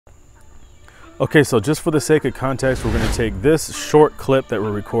Okay, so just for the sake of context, we're gonna take this short clip that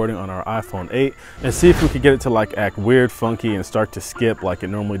we're recording on our iPhone 8 and see if we could get it to like act weird, funky, and start to skip like it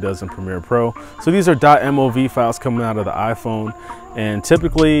normally does in Premiere Pro. So these are .mov files coming out of the iPhone, and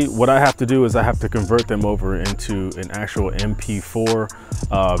typically what I have to do is I have to convert them over into an actual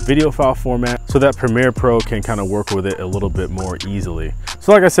MP4 video file format so that Premiere Pro can kind of work with it a little bit more easily.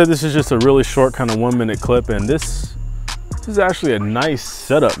 So like I said, this is just a really short kind of 1-minute clip, and this is actually a nice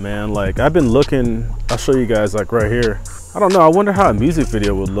setup, man. Like I've been looking, I'll show you guys like right here. I don't know, I wonder how a music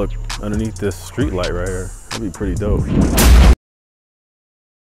video would look underneath this street light right here. That'd be pretty dope.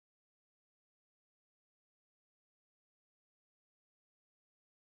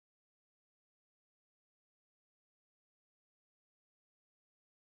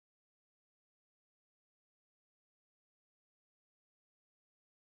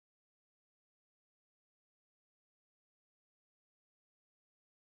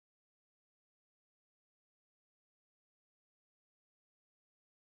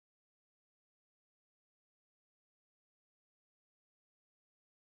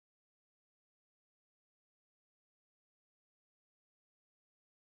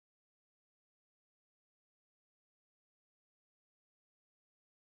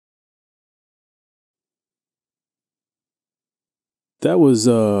 That was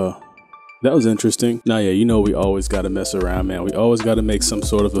interesting. Now, yeah, you know, we always got to mess around, man. We always got to make some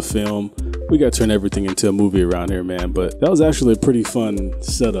sort of a film. We got to turn everything into a movie around here, man. But that was actually a pretty fun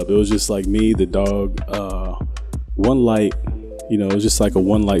setup. It was just like me, the dog, one light, you know, it was just like a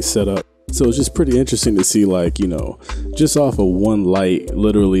one light setup. So it's just pretty interesting to see, like, you know, just off of one light,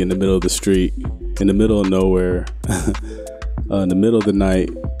 literally in the middle of the street, in the middle of nowhere, in the middle of the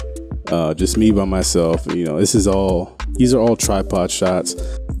night, just me by myself. You know, these are all tripod shots.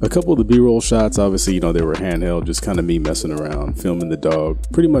 A couple of the B-roll shots, obviously, you know, they were handheld, just kind of me messing around, filming the dog.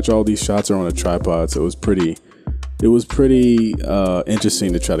 Pretty much all these shots are on a tripod, so it was pretty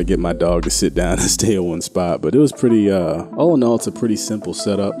interesting to try to get my dog to sit down and stay in one spot. But it was pretty, all in all, it's a pretty simple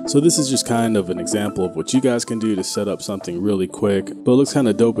setup. So this is just kind of an example of what you guys can do to set up something really quick, but it looks kind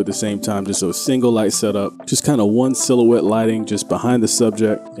of dope at the same time. Just a single light setup, just kind of one silhouette lighting just behind the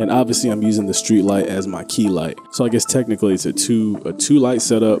subject. And obviously I'm using the street light as my key light. So I guess technically it's a two light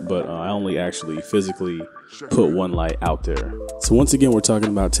setup, but I only actually physically put one light out there. So once again, we're talking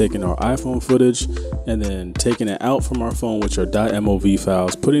about taking our iPhone footage and then taking it out from our phone, which are .mov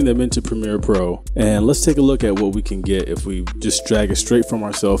files, putting them into Premiere Pro. And let's take a look at what we can get if we just drag it straight from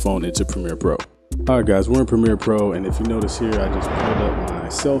our cell phone into Premiere Pro. All right, guys, we're in Premiere Pro, and if you notice here, I just pulled up my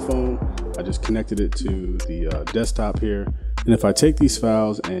cell phone. I just connected it to the desktop here. And if I take these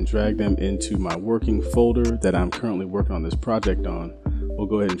files and drag them into my working folder that I'm currently working on this project on, we'll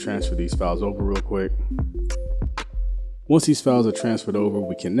go ahead and transfer these files over real quick. Once these files are transferred over,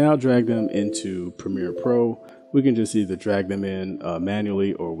 we can now drag them into Premiere Pro. We can just either drag them in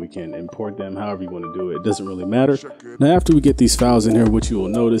manually, or we can import them, however you want to do it. It doesn't really matter. Now, after we get these files in here, what you will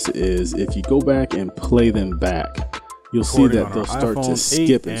notice is if you go back and play them back, you'll see that they'll start to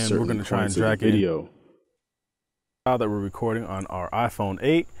skip in certain points of the video. File that we're recording on our iPhone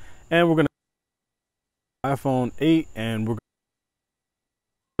 8, and we're going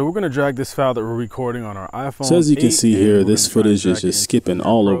to drag this file that we're recording on our iPhone. So as you can see here, this footage is just skipping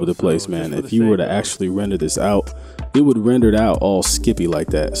all over the place, man. If you were to actually render this out, it would render it out all skippy like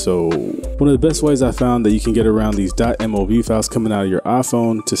that. So one of the best ways I found that you can get around these .mov files coming out of your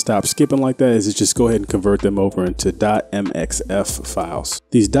iPhone to stop skipping like that is to just go ahead and convert them over into .mxf files.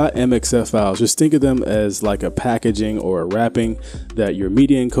 These .mxf files, just think of them as like a packaging or a wrapping that your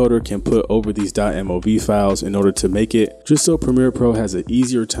media encoder can put over these .mov files in order to make it just so Premiere Pro has an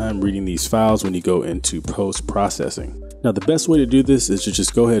easier time reading these files when you go into post-processing. Now, the best way to do this is to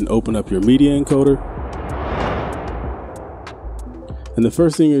just go ahead and open up your media encoder. And the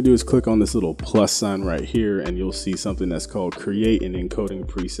first thing you're gonna do is click on this little plus sign right here, and you'll see something that's called Create an Encoding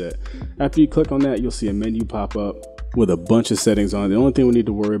Preset. After you click on that, you'll see a menu pop up with a bunch of settings on it. The only thing we need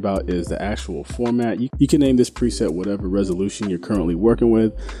to worry about is the actual format. You can name this preset whatever resolution you're currently working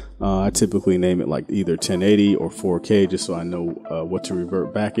with. I typically name it like either 1080 or 4K, just so I know what to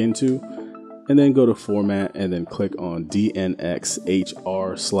revert back into. And then go to Format and then click on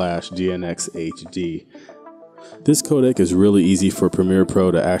DNxHR/DNxHD. This codec is really easy for Premiere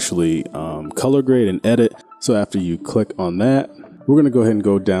Pro to actually color grade and edit. So after you click on that, we're going to go ahead and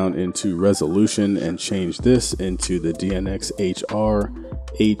go down into resolution and change this into the DNxHR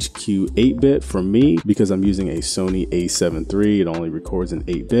HQ 8-bit for me, because I'm using a Sony a7 III. It only records in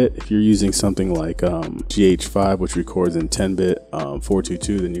 8-bit. If you're using something like GH5, which records in 10-bit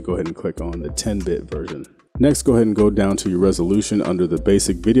 422, then you go ahead and click on the 10-bit version. Next, go ahead and go down to your resolution under the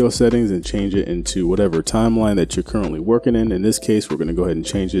basic video settings and change it into whatever timeline that you're currently working in. In this case, we're going to go ahead and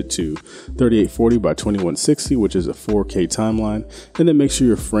change it to 3840 by 2160, which is a 4K timeline. And then make sure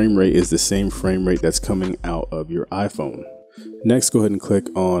your frame rate is the same frame rate that's coming out of your iPhone. Next, go ahead and click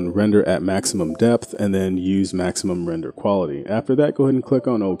on render at maximum depth and then use maximum render quality. After that, go ahead and click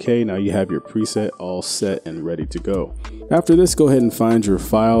on OK. Now you have your preset all set and ready to go. After this, go ahead and find your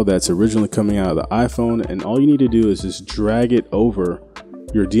file that's originally coming out of the iPhone, and all you need to do is just drag it over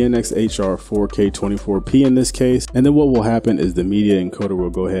your DNxHR 4K 24p in this case, and then what will happen is the media encoder will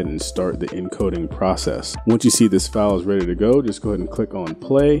go ahead and start the encoding process. Once you see this file is ready to go, just go ahead and click on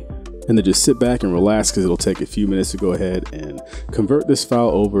play, and then just sit back and relax because it'll take a few minutes to go ahead and convert this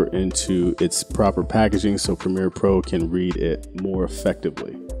file over into its proper packaging so Premiere Pro can read it more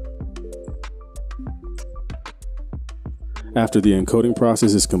effectively. After the encoding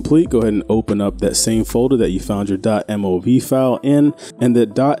process is complete, go ahead and open up that same folder that you found your .mov file in, and the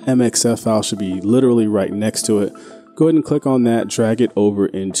 .mxf file should be literally right next to it. Go ahead and click on that, drag it over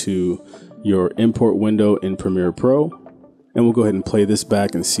into your import window in Premiere Pro, and we'll go ahead and play this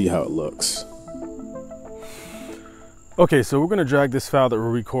back and see how it looks. Okay, so we're going to drag this file that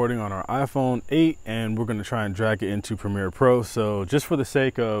we're recording on our iPhone 8 and we're going to try and drag it into Premiere Pro. So just for the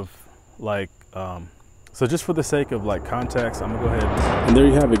sake of context, I'm gonna go ahead and there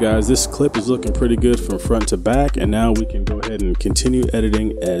you have it, guys. This clip is looking pretty good from front to back, and now we can go ahead and continue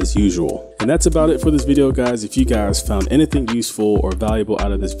editing as usual. And that's about it for this video, guys. If you guys found anything useful or valuable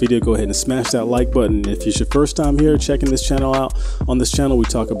out of this video, go ahead and smash that like button. If it's your first time here checking this channel out, on this channel we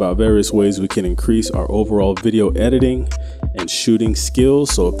talk about various ways we can increase our overall video editing and shooting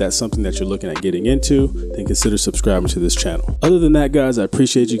skills. So if that's something that you're looking at getting into, then consider subscribing to this channel. Other than that, guys, I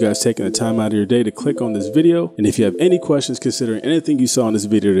appreciate you guys taking the time out of your day to click on this video. And if you have any questions considering anything you saw in this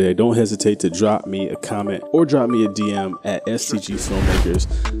video today, don't hesitate to drop me a comment or drop me a DM at STG Filmmakers.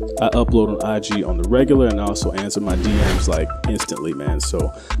 I upload on IG on the regular, and I also answer my DMs like instantly, man.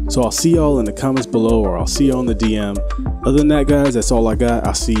 So I'll see y'all in the comments below, or I'll see y'all in the DM. Other than that, guys, that's all I got.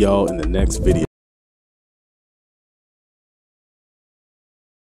 I'll see y'all in the next video.